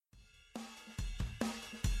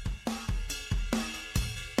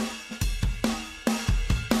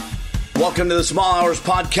Welcome to the Small Hours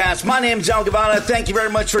Podcast. My name is Al Gavana. Thank you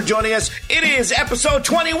very much for joining us. It is episode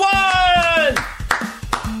 21!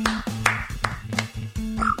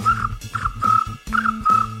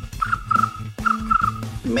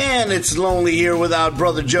 Man, it's lonely here without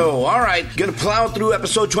Brother Joe. All right, gonna plow through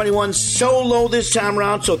episode 21 solo this time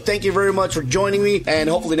around, so thank you very much for joining me, and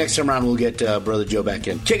hopefully next time around we'll get Brother Joe back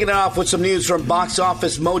in. Kicking it off with some news from Box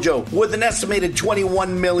Office Mojo. With an estimated $21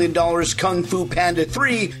 million, Kung Fu Panda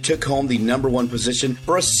 3 took home the number one position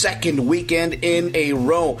for a second weekend in a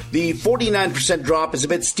row. The 49% drop is a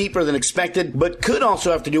bit steeper than expected, but could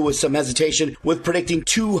also have to do with some hesitation with predicting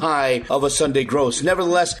too high of a Sunday gross.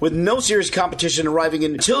 Nevertheless, with no serious competition arriving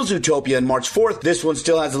until Zootopia on March 4th, this one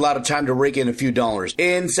still has a lot of time to rake in a few dollars.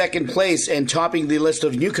 In second place and topping the list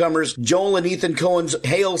of newcomers, Joel and Ethan Coen's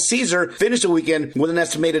Hail Caesar finished the weekend with an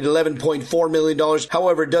estimated $11.4 million.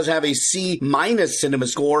 However, it does have a C- cinema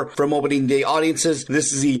score from opening day audiences.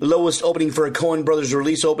 This is the lowest opening for a Coen Brothers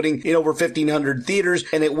release opening in over 1,500 theaters,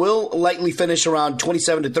 and it will likely finish around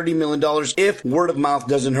 $27 to $30 million if word of mouth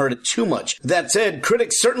doesn't hurt it too much. That said,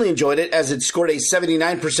 critics certainly enjoyed it as it scored a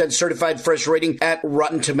 79% certified fresh rating at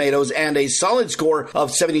Rotten Tomatoes and a solid score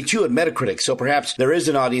of 72 at Metacritic. So perhaps there is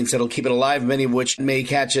an audience that'll keep it alive, many of which may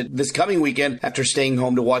catch it this coming weekend after staying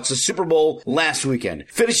home to watch the Super Bowl last weekend.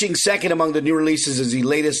 Finishing second among the new releases is the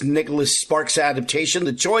latest Nicholas Sparks adaptation,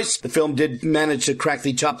 The Choice. The film did manage to crack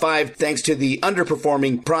the top 5 thanks to the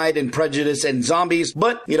underperforming Pride and Prejudice and Zombies,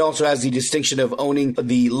 but it also has the distinction of owning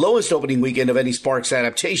the lowest opening weekend of any Sparks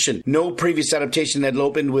adaptation. No previous adaptation had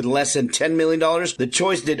opened with less than $10 million. The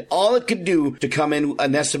Choice did all it could do to come in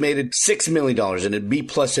an estimated $6 million and a B+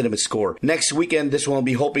 cinema score. Next weekend, this one will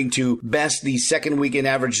be hoping to best the second weekend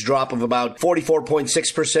average drop of about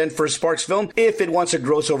 44.6% for a Sparks film if it wants to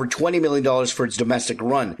gross over $20 million for its domestic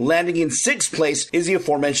run. Landing in 6th place is the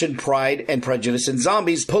aforementioned Pride and Prejudice and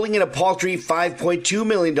Zombies, pulling in a paltry $5.2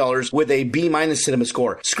 million with a B- cinema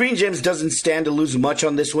score. Screen Gems doesn't stand to lose much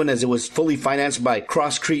on this one as it was fully financed by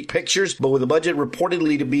Cross Creek Pictures, but with a budget reported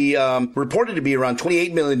to be around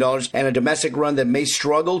 $28 million and a domestic run that may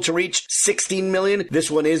struggle to reach $16 million, this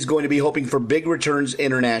one is going to be hoping for big returns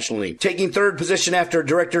internationally. Taking third position after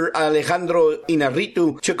director Alejandro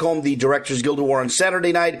Inarritu took home the Directors Guild Award on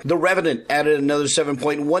Saturday night, The Revenant added another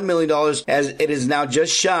 $7.1 million as it is now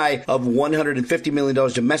just shy of $150 million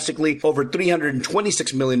domestically, over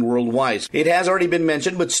 $326 million worldwide. It has already been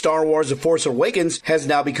mentioned, but Star Wars The Force Awakens has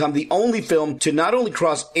now become the only film to not only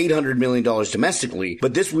cross $800 million domestically,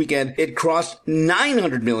 but this weekend it crossed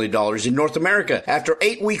 $900 million in North America. After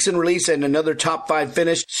 8 weeks in release and another top 5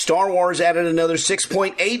 finish, Star Wars added another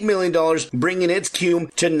 $6.8 million, bringing its cum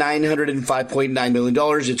to $905.9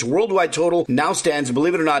 million. Its worldwide total now stands,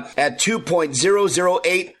 believe it or not, at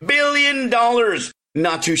 $2.008 billion.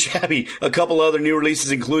 Not too shabby. A couple other new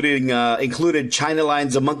releases included China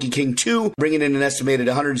Line's The Monkey King 2, bringing in an estimated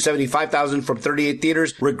 $175,000 from 38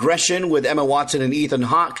 theaters. Regression with Emma Watson and Ethan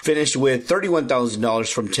Hawke finished with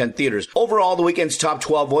 $31,000 from 10 theaters. Overall, the weekend's top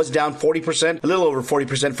 12 was down 40%, a little over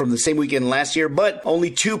 40% from the same weekend last year, but only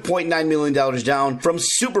 $2.9 million down from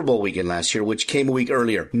Super Bowl weekend last year, which came a week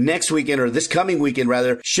earlier. Next weekend, or this coming weekend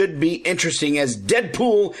rather, should be interesting as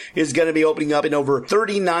Deadpool is going to be opening up in over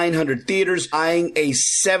 3,900 theaters, eyeing a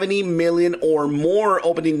 $70 million or more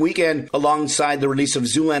opening weekend alongside the release of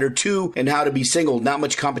Zoolander 2 and How to Be Single. Not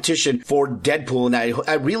much competition for Deadpool, and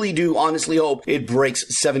I really do honestly hope it breaks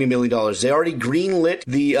 $70 million. They already greenlit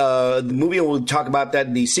the movie, and we'll talk about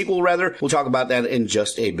that, the sequel rather. We'll talk about that in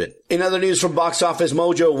just a bit. In other news from Box Office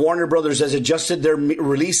Mojo, Warner Brothers has adjusted their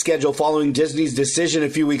release schedule following Disney's decision a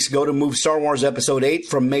few weeks ago to move Star Wars Episode 8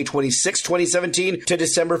 from May 26, 2017 to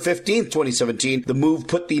December 15, 2017. The move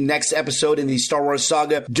put the next episode in the Star Wars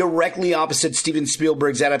saga directly opposite Steven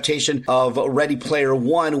Spielberg's adaptation of Ready Player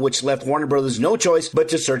One, which left Warner Brothers no choice but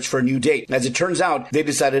to search for a new date. As it turns out, they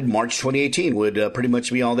decided March 2018 would pretty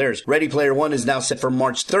much be all theirs. Ready Player One is now set for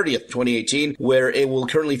March 30th, 2018, where it will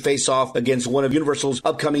currently face off against one of Universal's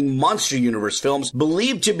upcoming Monster Universe films,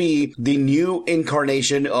 believed to be the new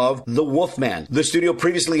incarnation of The Wolfman. The studio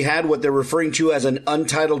previously had what they're referring to as an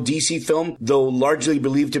untitled DC film, though largely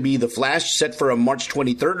believed to be The Flash, set for a March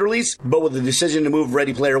 23rd release, but with the decision to move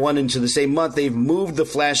Ready Player One into the same month, they've moved The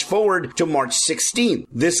Flash forward to March 16th.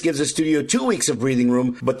 This gives the studio 2 weeks of breathing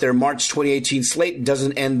room, but their March 2018 slate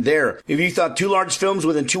doesn't end there. If you thought 2 large films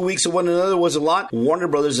within 2 weeks of one another was a lot, Warner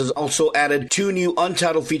Brothers has also added 2 new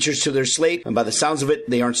untitled features to their slate, and by the sounds of it,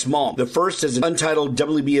 they aren't small small. The first is an untitled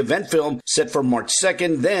WB event film set for March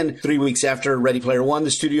 2nd. Then, 3 weeks after Ready Player One,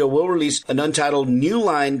 the studio will release an untitled New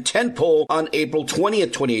Line tentpole on April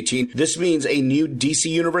 20th, 2018. This means a new DC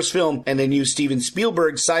Universe film and a new Steven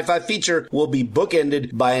Spielberg sci-fi feature will be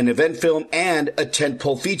bookended by an event film and a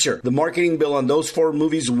tentpole feature. The marketing bill on those 4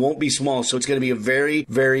 movies won't be small, so it's going to be a very,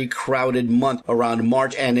 very crowded month around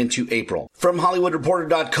March and into April. From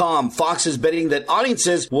HollywoodReporter.com, Fox is betting that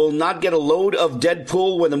audiences will not get a load of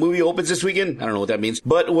Deadpool when the movie opens this weekend. I don't know what that means,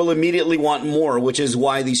 but will immediately want more, which is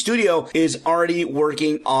why the studio is already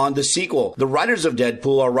working on the sequel. The writers of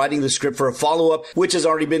Deadpool are writing the script for a follow-up, which has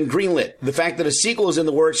already been greenlit. The fact that a sequel is in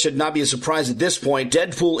the works should not be a surprise at this point.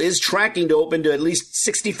 Deadpool is tracking to open to at least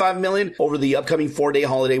 $65 million over the upcoming 4-day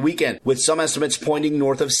holiday weekend, with some estimates pointing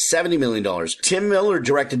north of $70 million. Tim Miller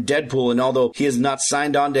directed Deadpool, and although he has not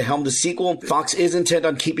signed on to helm the sequel, Fox is intent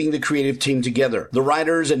on keeping the creative team together. The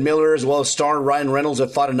writers and Miller, as well as star Ryan Reynolds,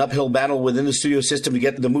 have fought an uphill battle within the studio system to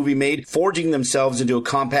get the movie made, forging themselves into a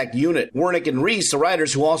compact unit. Wernick and Reese, the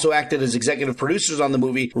writers who also acted as executive producers on the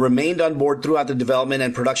movie, remained on board throughout the development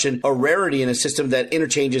and production, a rarity in a system that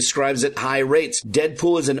interchanges scribes at high rates.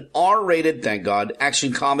 Deadpool is an R-rated, thank God,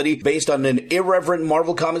 action comedy based on an irreverent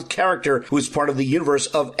Marvel Comics character who is part of the universe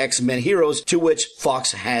of X-Men heroes, to which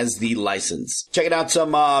Fox has the license. Checking out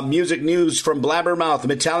some music news from Blabbermouth.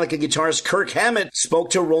 Metallica guitarist Kirk Hammett spoke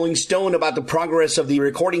to Rolling Stone about the progress of the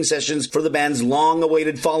recording sessions for the band's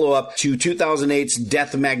long-awaited follow-up to 2008's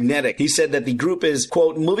Death Magnetic. He said that the group is,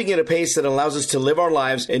 quote, moving at a pace that allows us to live our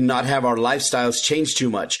lives and not have our lifestyles change too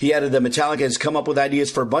much. He added that Metallica has come up with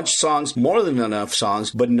ideas for a bunch of songs, more than enough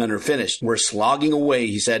songs, but none are finished. We're slogging away,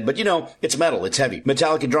 he said, but it's metal, it's heavy.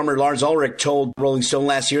 Metallica drummer Lars Ulrich told Rolling Stone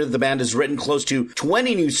last year that the band has written close to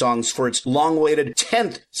 20 new songs for its long-awaited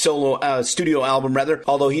 10th studio album,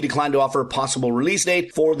 although he declined to offer a possible release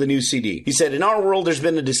date for the new CD. He said, in our world, there's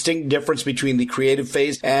been a distinct difference between the creative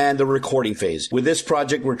phase and the recording phase. With this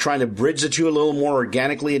project, we're trying to bridge the two a little more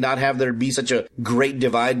organically and not have there be such a great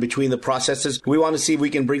divide between the processes. We want to see if we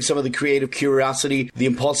can bring some of the creative curiosity, the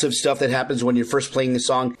impulsive stuff that happens when you're first playing a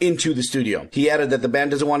song, into the studio. He added that the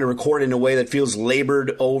band doesn't want to record in a way that feels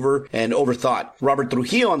labored over and overthought. Robert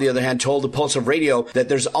Trujillo, on the other hand, told the Pulse of Radio that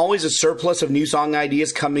there's always a surplus of new song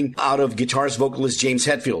ideas coming out of guitarist vocalist James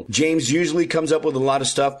Hetfield. James usually comes up with a lot of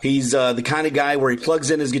stuff. He's the kind of guy where he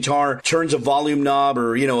plugs in his guitar, turns a volume knob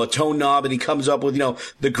or, a tone knob, and he comes up with,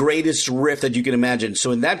 the greatest riff that you can imagine.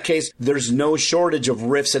 So in that case, there's no shortage of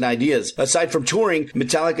riffs and ideas. Aside from touring,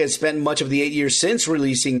 Metallica has spent much of the 8 years since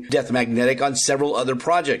releasing Death Magnetic on several other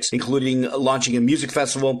projects, including launching a music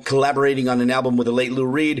festival, collaborating on an album with the late Lou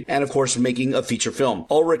Reed, and of course making a feature film.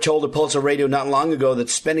 Ulrich told the Pulse of Radio not long ago that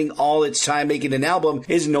spending all its time making an album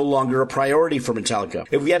is no longer a priority for Metallica.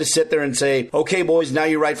 If we had to sit there and say, okay boys, now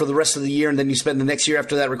you write for the rest of the year and then you spend the next year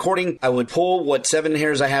after that recording, I would pull what 7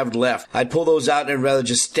 hairs I have left. I'd pull those out and rather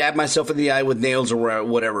just stab myself in the eye with nails or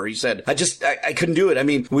whatever. He said, I couldn't do it. I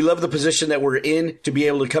mean, we love the position that we're in to be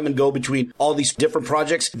able to come and go between all these different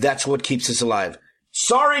projects. That's what keeps us alive.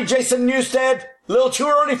 Sorry, Jason Newsted. A little too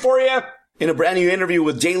early for you. In a brand new interview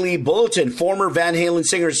with Daily Bulletin, former Van Halen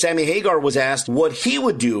singer Sammy Hagar was asked what he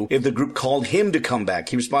would do if the group called him to come back.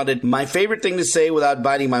 He responded, my favorite thing to say without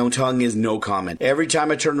biting my own tongue is no comment. Every time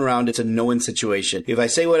I turn around, it's a no-win situation. If I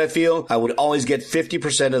say what I feel, I would always get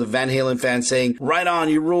 50% of the Van Halen fans saying, right on,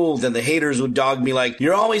 you ruled. And the haters would dog me like,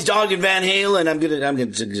 you're always dogging Van Halen. I'm gonna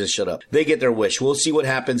just shut up. They get their wish. We'll see what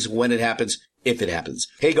happens when it happens. If it happens.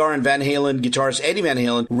 Hagar and Van Halen guitarist Eddie Van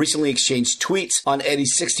Halen recently exchanged tweets on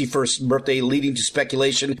Eddie's 61st birthday, leading to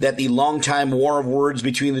speculation that the longtime war of words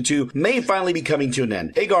between the two may finally be coming to an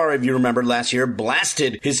end. Hagar, if you remember last year,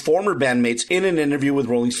 blasted his former bandmates in an interview with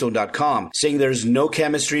RollingStone.com, saying there's no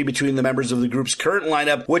chemistry between the members of the group's current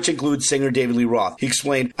lineup, which includes singer David Lee Roth. He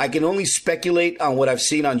explained, I can only speculate on what I've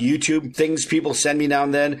seen on YouTube, things people send me now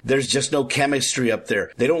and then. There's just no chemistry up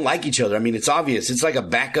there. They don't like each other. I mean, it's obvious. It's like a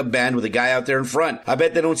backup band with a guy out there in front. I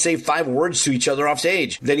bet they don't say 5 words to each other off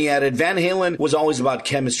stage. Then he added, Van Halen was always about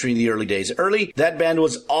chemistry in the early days. Early, that band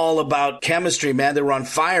was all about chemistry, man. They were on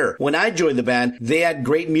fire. When I joined the band, they had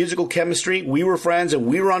great musical chemistry. We were friends and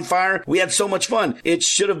we were on fire. We had so much fun. It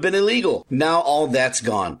should have been illegal. Now all that's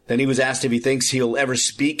gone. Then he was asked if he thinks he'll ever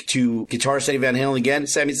speak to guitarist Eddie Van Halen again.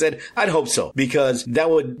 Sammy said, I'd hope so, because that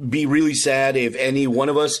would be really sad if any one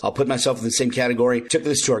of us, I'll put myself in the same category, took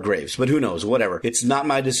this to our graves. But who knows, whatever. It's not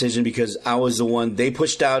my decision because I was the one they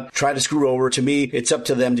pushed out, tried to screw over. To me, it's up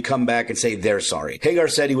to them to come back and say they're sorry. Hagar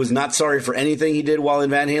said he was not sorry for anything he did while in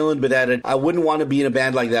Van Halen, but added, I wouldn't want to be in a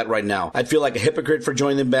band like that right now. I'd feel like a hypocrite for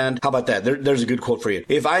joining the band. How about that? There's a good quote for you.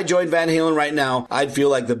 If I joined Van Halen right now, I'd feel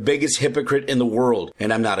like the biggest hypocrite in the world,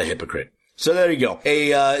 and I'm not a hypocrite. So there you go.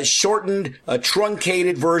 A shortened,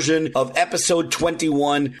 truncated version of episode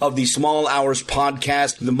 21 of the Small Hours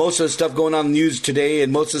podcast. Most of the stuff going on in the news today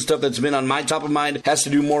and most of the stuff that's been on my top of mind has to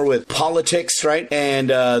do more with politics, right? And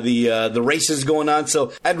the races going on.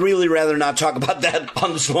 So I'd really rather not talk about that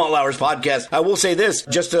on the Small Hours podcast. I will say this.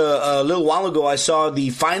 Just a little while ago, I saw the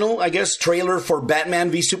final, I guess, trailer for Batman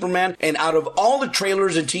v Superman. And out of all the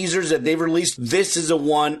trailers and teasers that they've released, this is the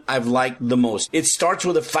one I've liked the most. It starts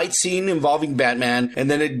with a fight scene involving Batman, and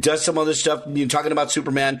then it does some other stuff, talking about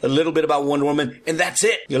Superman, a little bit about Wonder Woman, and that's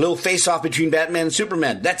it. A little face-off between Batman and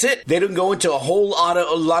Superman. That's it. They didn't go into a lot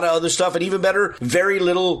of other stuff, and even better, very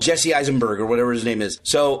little Jesse Eisenberg, or whatever his name is.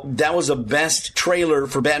 So that was the best trailer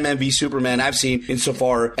for Batman v Superman I've seen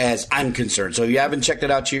insofar as I'm concerned. So if you haven't checked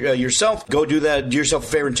it out yourself, go do that. Do yourself a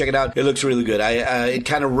favor and check it out. It looks really good. It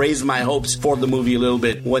kind of raised my hopes for the movie a little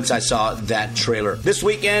bit once I saw that trailer. This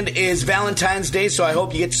weekend is Valentine's Day, so I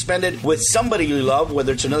hope you get to spend it with somebody you love,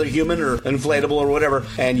 whether it's another human or inflatable or whatever,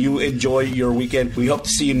 and you enjoy your weekend. We hope to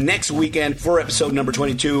see you next weekend for episode number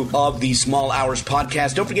 22 of the Small Hours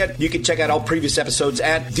podcast. Don't forget, you can check out all previous episodes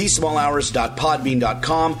at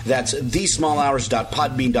thesmallhours.podbean.com. That's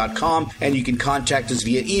thesmallhours.podbean.com, and you can contact us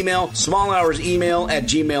via email,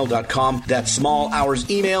 smallhoursemail@gmail.com. That's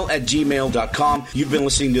smallhoursemail@gmail.com. You've been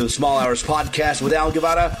listening to the Small Hours podcast with Al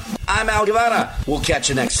Guevara. I'm Al Guevara. We'll catch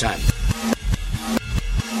you next time.